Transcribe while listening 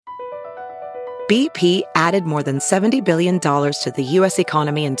BP added more than $70 billion to the U.S.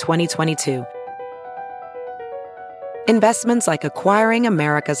 economy in 2022. Investments like acquiring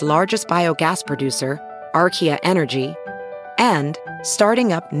America's largest biogas producer, Archaea Energy, and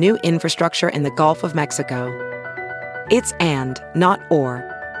starting up new infrastructure in the Gulf of Mexico. It's and, not or.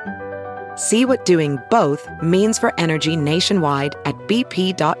 See what doing both means for energy nationwide at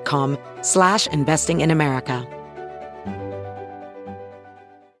bp.com/investing in America.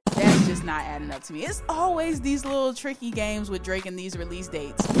 That's just not adding up to me. It's always these little tricky games with Drake and these release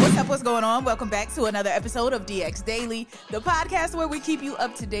dates. What's up? What's going on? Welcome back to another episode of DX Daily, the podcast where we keep you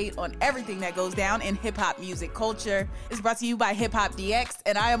up to date on everything that goes down in hip-hop music culture. It's brought to you by Hip Hop DX,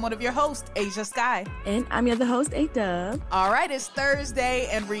 and I am one of your hosts, Asia Sky. And I'm your other host, A-Dub. All right, it's Thursday,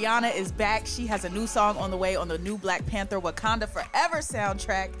 and Rihanna is back. She has a new song on the way on the new Black Panther Wakanda Forever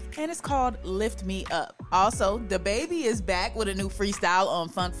soundtrack, and it's called Lift Me Up. Also, DaBaby is back with a new freestyle on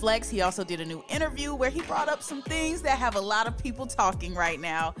Funk Flex. He also did a new interview where he brought up some things that have a lot of people talking right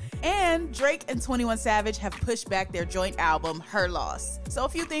now. And Drake and 21 Savage have pushed back their joint album, Her Loss. So a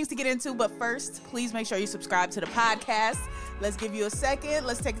few things to get into, but first, please make sure you subscribe to the podcast. Let's give you a second.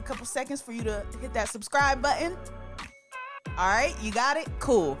 Let's take a couple seconds for you to hit that subscribe button. All right, you got it?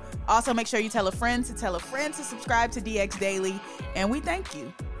 Cool. Also, make sure you tell a friend to subscribe to DX Daily, and we thank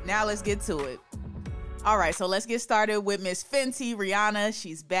you. Now let's get to it. All right, so let's get started with Miss Fenty, Rihanna.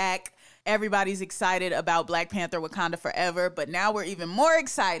 She's back. Everybody's excited about Black Panther Wakanda Forever, but now we're even more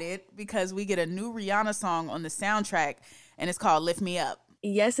excited because we get a new Rihanna song on the soundtrack, and it's called Lift Me Up.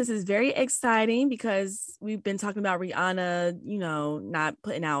 Yes, this is very exciting because we've been talking about Rihanna, not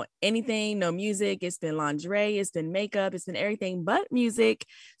putting out anything, no music. It's been lingerie, it's been makeup, it's been everything but music.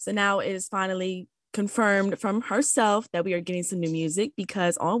 So now it is finally confirmed from herself that we are getting some new music,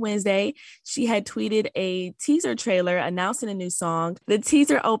 because on Wednesday she had tweeted a teaser trailer announcing a new song. The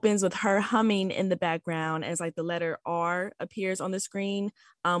teaser opens with her humming in the background as like the letter R appears on the screen,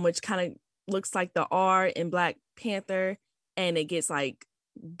 which kind of looks like the R in Black Panther, and it gets like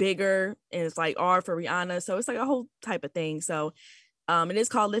bigger and it's like R for Rihanna, so it's like a whole type of thing. So it is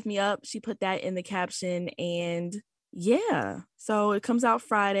called Lift Me Up. She put that in the caption, and yeah, so it comes out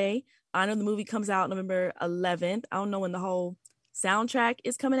Friday. I know the movie comes out November 11th. I don't know when the whole soundtrack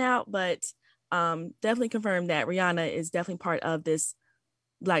is coming out, but definitely confirmed that Rihanna is definitely part of this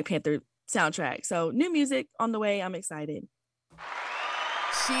Black Panther soundtrack. So new music on the way. I'm excited.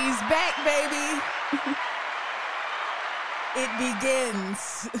 She's back, baby. It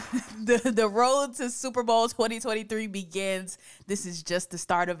begins. The road to Super Bowl 2023 begins. This is just the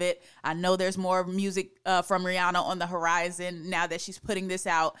start of it. I know there's more music from Rihanna on the horizon now that she's putting this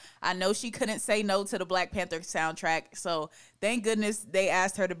out. I know she couldn't say no to the Black Panther soundtrack, so thank goodness they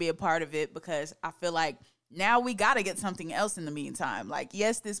asked her to be a part of it, because I feel like now we got to get something else in the meantime. Like,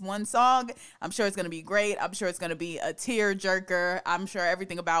 yes, this one song, I'm sure it's going to be great. I'm sure it's going to be a tear jerker. I'm sure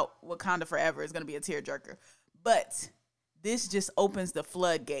everything about Wakanda Forever is going to be a tear jerker. But this just opens the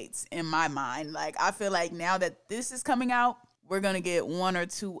floodgates in my mind. Like, I feel like now that this is coming out, we're going to get one or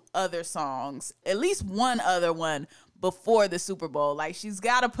two other songs, at least one other one before the Super Bowl. Like, she's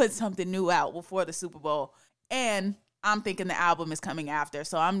got to put something new out before the Super Bowl. And I'm thinking the album is coming after.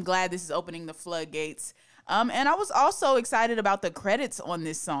 So I'm glad this is opening the floodgates. And I was also excited about the credits on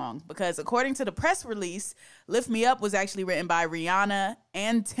this song, because according to the press release, Lift Me Up was actually written by Rihanna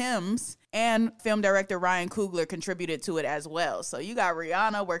and Tems, and film director Ryan Coogler contributed to it as well. So you got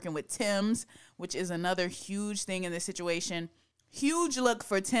Rihanna working with Tems, which is another huge thing in this situation. Huge look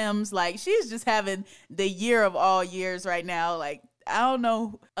for Tems. Like, she's just having the year of all years right now. Like, I don't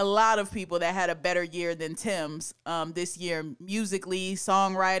know a lot of people that had a better year than Tems this year, musically,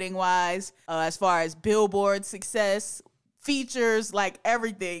 songwriting wise, as far as Billboard success, features, like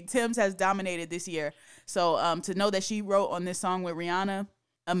everything. Tems has dominated this year. So to know that she wrote on this song with Rihanna,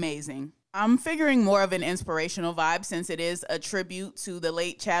 amazing. I'm figuring more of an inspirational vibe, since it is a tribute to the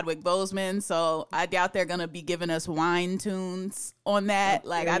late Chadwick Boseman. So I doubt they're going to be giving us wine tunes on that.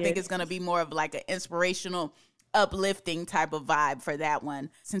 Like, I think it's going to be more of like an inspirational, uplifting type of vibe for that one,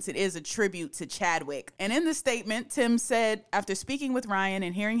 since it is a tribute to Chadwick. And in the statement, Tim said, after speaking with Ryan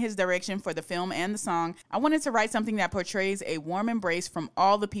and hearing his direction for the film and the song, I wanted to write something that portrays a warm embrace from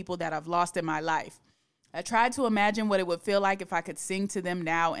all the people that I've lost in my life. I tried to imagine what it would feel like if I could sing to them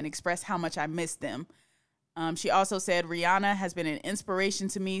now and express how much I miss them. She also said, Rihanna has been an inspiration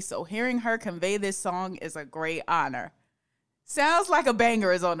to me, so hearing her convey this song is a great honor. Sounds like a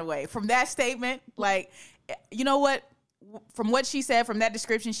banger is on the way. From that statement, like, you know what? From what she said, from that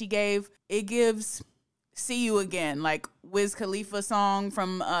description she gave, it gives See You Again, like Wiz Khalifa song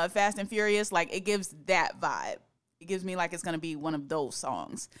from Fast and Furious. Like, it gives that vibe. it gives me like it's going to be one of those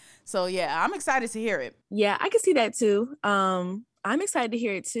songs. So yeah, I'm excited to hear it. Yeah, I can see that too. I'm excited to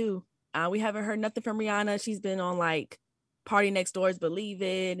hear it too. We haven't heard nothing from Rihanna. She's been on like Party Next Door's Believe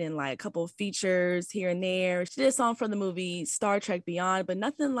It and like a couple of features here and there. She did a song from the movie Star Trek Beyond, but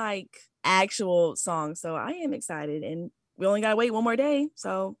nothing like actual songs. So I am excited, and we only gotta wait one more day.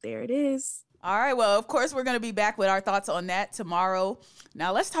 So there it is. All right. Well, of course, we're going to be back with our thoughts on that tomorrow.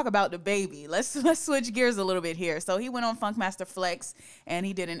 Now, let's talk about DaBaby. Let's switch gears a little bit here. So he went on Funkmaster Flex, and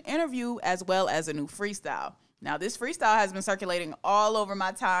he did an interview as well as a new freestyle. Now, this freestyle has been circulating all over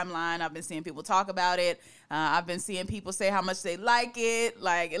my timeline. I've been seeing people talk about it. I've been seeing people say how much they like it.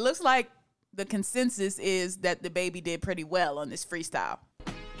 Like, it looks like the consensus is that DaBaby did pretty well on this freestyle.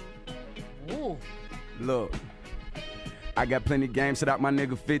 Ooh. Look. I got plenty of game, shut out my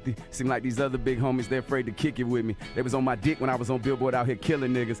nigga 50. Seem like these other big homies, they're afraid to kick it with me. They was on my dick when I was on Billboard out here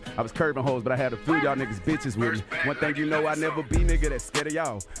killing niggas. I was curving hoes, but I had a few y'all niggas bitches with me. One thing you know, I never be nigga that's scared of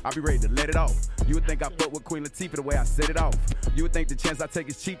y'all. I be ready to let it off. You would think I fuck with Queen Latifah the way I set it off. You would think the chance I take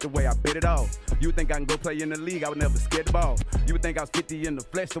is cheap the way I bet it off. You would think I can go play in the league, I would never scared the ball. You would think I was 50 in the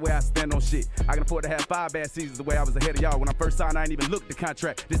flesh the way I stand on shit. I can afford to have 5 bad seasons the way I was ahead of y'all. When I first signed, I ain't even looked the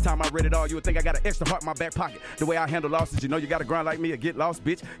contract. This time I read it all. You would think I got an extra heart in my back pocket. The way I handle losses, you know you gotta grind like me or get lost,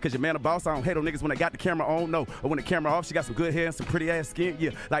 bitch. Cause your man a boss, I don't hate on niggas when they got the camera on, no. Or when the camera off, she got some good hair and some pretty ass skin, yeah.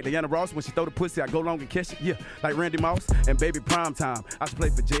 Like Diana Ross, when she throw the pussy, I go long and catch it, yeah. Like Randy Moss and Baby Prime Time. I should play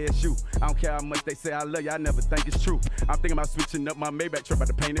for JSU. I don't care how much they say I love you, I never think it's true. I'm thinking about switching up my Maybach truck, about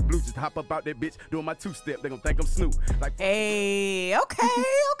to paint it blue. Just hop up out that bitch, doing my 2-step. They gonna think I'm Snoop. Like, hey, okay.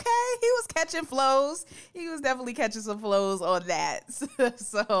 He was catching flows. He was definitely catching some flows on that.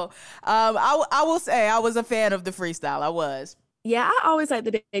 So I will say I was a fan of the freestyle. I was. Yeah, I always like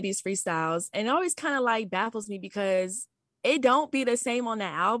the DaBaby's freestyles, and it always kind of like baffles me because it don't be the same on the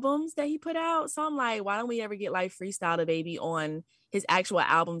albums that he put out. So I'm like, why don't we ever get like Freestyle DaBaby on his actual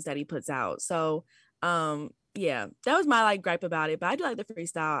albums that he puts out? So yeah, that was my like gripe about it, but I do like the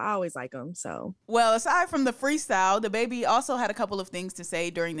freestyle. I always like them. So well, aside from the freestyle, DaBaby also had a couple of things to say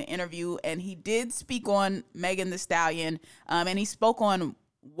during the interview, and he did speak on Megan Thee Stallion, and he spoke on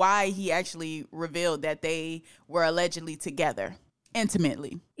why he actually revealed that they were allegedly together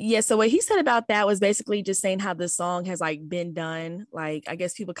intimately. Yeah, so what he said about that was basically just saying how the song has like been done. Like, I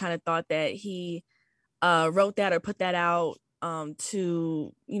guess people kind of thought that he wrote that or put that out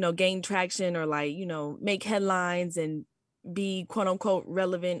to, you know, gain traction or like, you know, make headlines and be quote unquote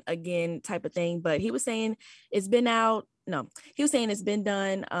relevant again type of thing. But he was saying it's been out. No, he was saying it's been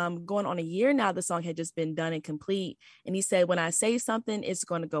done going on a year now. The song had just been done and complete. And he said, when I say something, it's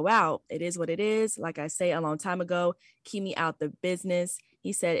going to go out. It is what it is. Like I say a long time ago, keep me out the business.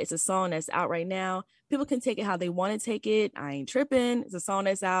 He said, it's a song that's out right now. People can take it how they want to take it. I ain't tripping. It's a song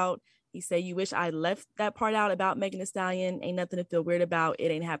that's out. He said, you wish I left that part out about Megan Thee Stallion. Ain't nothing to feel weird about.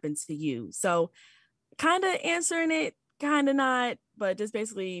 It ain't happened to you. So kind of answering it, kind of not. But just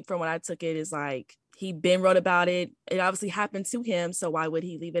basically from what I took it is like, he been wrote about it. It obviously happened to him. So why would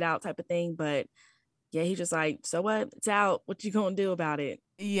he leave it out type of thing? But yeah, he just like, so what? It's out. What you gonna do about it?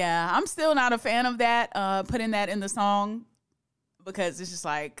 Yeah, I'm still not a fan of that, putting that in the song, because it's just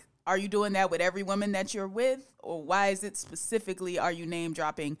like, are you doing that with every woman that you're with? Or why is it specifically, are you name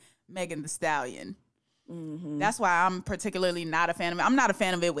dropping Megan Thee Stallion? Mm-hmm. That's why I'm particularly not a fan of it. I'm not a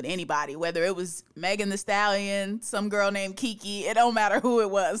fan of it with anybody, whether it was Megan Thee Stallion, some girl named Kiki. It don't matter who it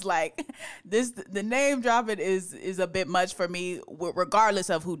was. Like the name dropping is a bit much for me, regardless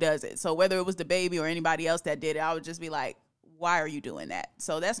of who does it. So whether it was DaBaby or anybody else that did it, I would just be like, why are you doing that?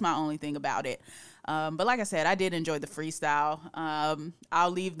 So that's my only thing about it. But like I said, I did enjoy the freestyle.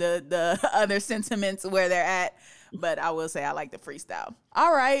 I'll leave the other sentiments where they're at, but I will say I like the freestyle.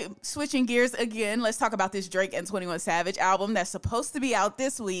 All right, switching gears again, let's talk about this Drake and 21 Savage album that's supposed to be out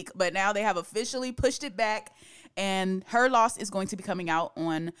this week, but now they have officially pushed it back, and Her Loss is going to be coming out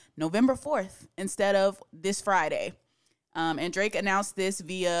on November 4th instead of this Friday. And Drake announced this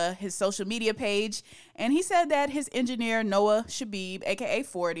via his social media page, and he said that his engineer, Noah Shabib, aka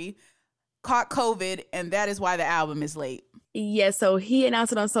 40, caught COVID, and that is why the album is late. Yeah, so he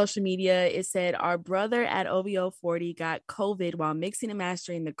announced it on social media. It said, our brother at OVO 40 got COVID while mixing and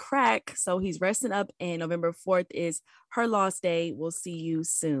mastering the crack, so he's resting up, and November 4th is Her Loss Day. We'll see you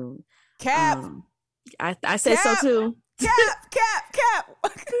soon. Cap. I said Cap. so too. Cap.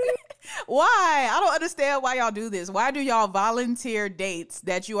 Why? I don't understand why y'all do this. Why do y'all volunteer dates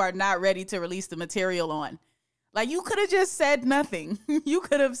that you are not ready to release the material on? Like, you could have just said nothing. You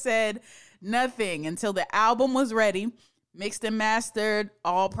could have said nothing until the album was ready, mixed and mastered,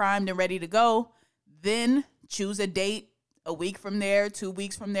 all primed and ready to go. Then choose a date a week from there, 2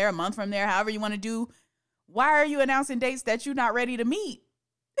 weeks from there, a month from there, however you want to do why are you announcing dates that you're not ready to meet?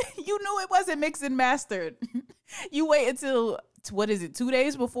 You knew it wasn't mixed and mastered. You wait until, what is it, 2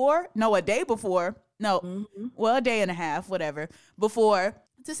 days before? No, a day before. No, well, a day and a half, whatever, before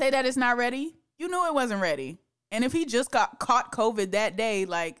to say that it's not ready. You knew it wasn't ready. And if he just got caught COVID that day,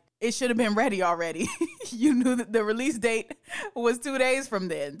 like, it should have been ready already. You knew that the release date was 2 days from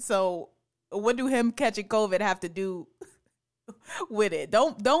then. So what do him catching COVID have to do with it?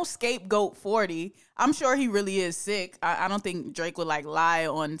 Don't scapegoat 40. I'm sure he really is sick. I don't think Drake would like lie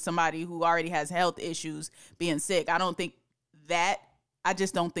on somebody who already has health issues being sick. I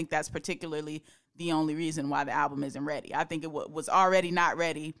just don't think that's particularly the only reason why the album isn't ready. I think it was already not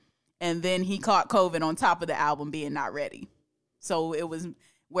ready, and then he caught COVID on top of the album being not ready. So it was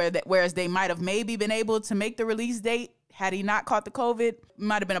whereas they might have maybe been able to make the release date had he not caught the COVID,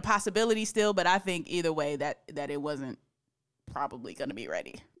 might have been a possibility still, but I think either way that it wasn't probably going to be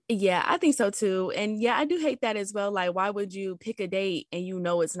ready. Yeah, I think so too. And yeah, I do hate that as well. Like, why would you pick a date and you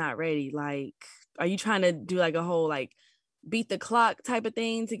know it's not ready? Like, are you trying to do like a whole like beat the clock type of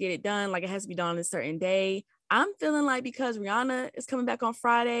thing to get it done? Like, it has to be done on a certain day. I'm feeling like because Rihanna is coming back on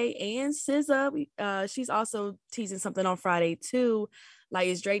Friday and SZA, she's also teasing something on Friday too. Like,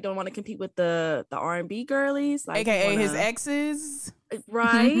 is Drake don't want to compete with the R&B girlies? Like, AKA his exes.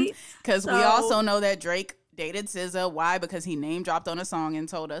 Right? Because we also know that Drake dated SZA. Why? Because he name dropped on a song and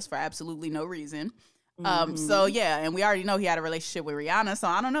told us for absolutely no reason. So yeah, and we already know he had a relationship with Rihanna. So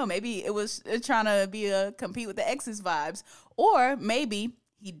I don't know, maybe it was trying to be a compete with the exes vibes, or maybe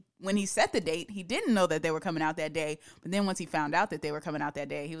when he set the date, he didn't know that they were coming out that day. But then once he found out that they were coming out that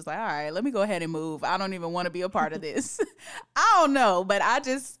day, he was like, all right, let me go ahead and move. I don't even want to be a part of this. I don't know, but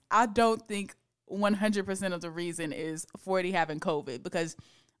I don't think 100% of the reason is 40 having COVID, because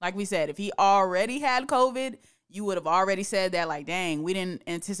like we said, if he already had COVID, you would have already said that, like, dang, we didn't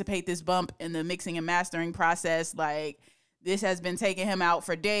anticipate this bump in the mixing and mastering process. Like, this has been taking him out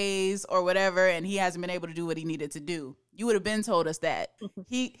for days or whatever, and he hasn't been able to do what he needed to do. You would have been told us that.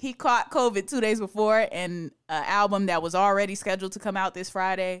 He caught COVID 2 days before, and an album that was already scheduled to come out this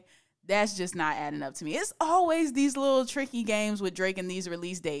Friday. That's just not adding up to me. It's always these little tricky games with Drake and these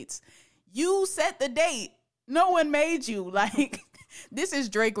release dates. You set the date. No one made you. Like, this is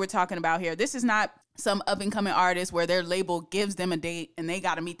Drake we're talking about here. This is not some up-and-coming artist where their label gives them a date and they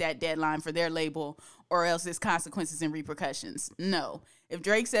got to meet that deadline for their label, or else there's consequences and repercussions. No. If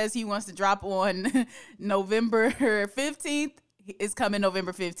Drake says he wants to drop on November 15th, it's coming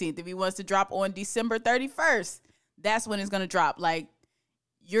November 15th. If he wants to drop on December 31st, that's when it's going to drop. Like,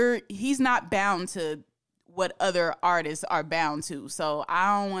 he's not bound to what other artists are bound to. So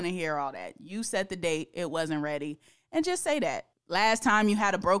I don't want to hear all that. You set the date, it wasn't ready, and just say that. Last time you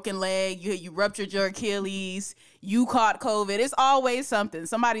had a broken leg, you ruptured your Achilles, you caught COVID. It's always something.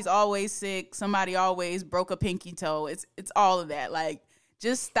 Somebody's always sick. Somebody always broke a pinky toe. It's all of that. Like,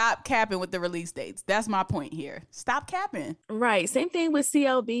 just stop capping with the release dates. That's my point here. Stop capping. Right. Same thing with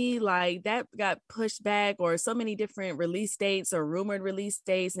CLB. Like, that got pushed back, or so many different release dates or rumored release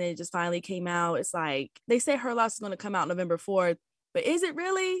dates, and it just finally came out. It's like, they say Her Loss is going to come out November 4th, but is it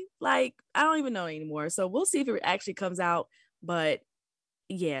really? Like, I don't even know anymore. So we'll see if it actually comes out. But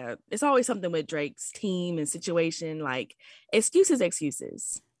yeah, it's always something with Drake's team and situation. Like,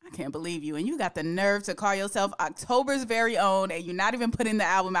 excuses. I can't believe you. And you got the nerve to call yourself October's very own, and you're not even putting the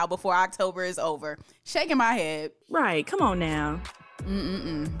album out before October is over. Shaking my head. Right. Come on now.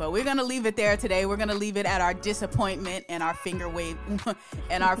 But we're going to leave it there today. We're going to leave it at our disappointment and our finger wave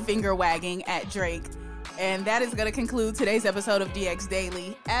and our finger wagging at Drake. And that is going to conclude today's episode of DX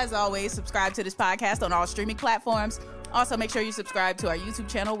Daily. As always, subscribe to this podcast on all streaming platforms. Also, make sure you subscribe to our YouTube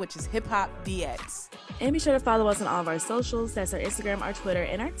channel, which is Hip Hop DX. And be sure to follow us on all of our socials. That's our Instagram, our Twitter,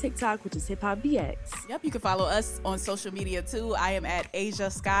 and our TikTok, which is Hip Hop DX. Yep, you can follow us on social media too. I am at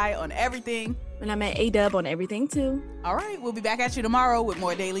Asia Sky on everything. And I'm at A-Dub on everything too. All right, we'll be back at you tomorrow with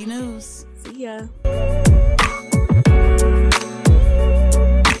more daily news. See ya.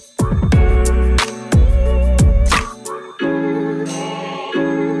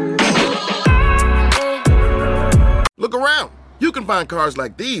 Look around. You can find cars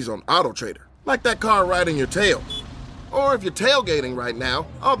like these on AutoTrader. Like that car riding your tail. Or if you're tailgating right now,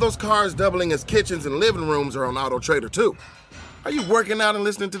 all those cars doubling as kitchens and living rooms are on AutoTrader too. Are you working out and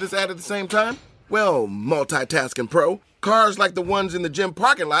listening to this ad at the same time? Well, multitasking pro, cars like the ones in the gym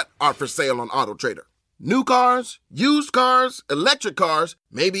parking lot are for sale on AutoTrader. New cars, used cars, electric cars,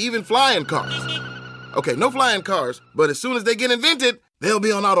 maybe even flying cars. Okay, no flying cars, but as soon as they get invented, they'll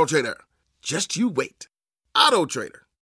be on AutoTrader. Just you wait. AutoTrader.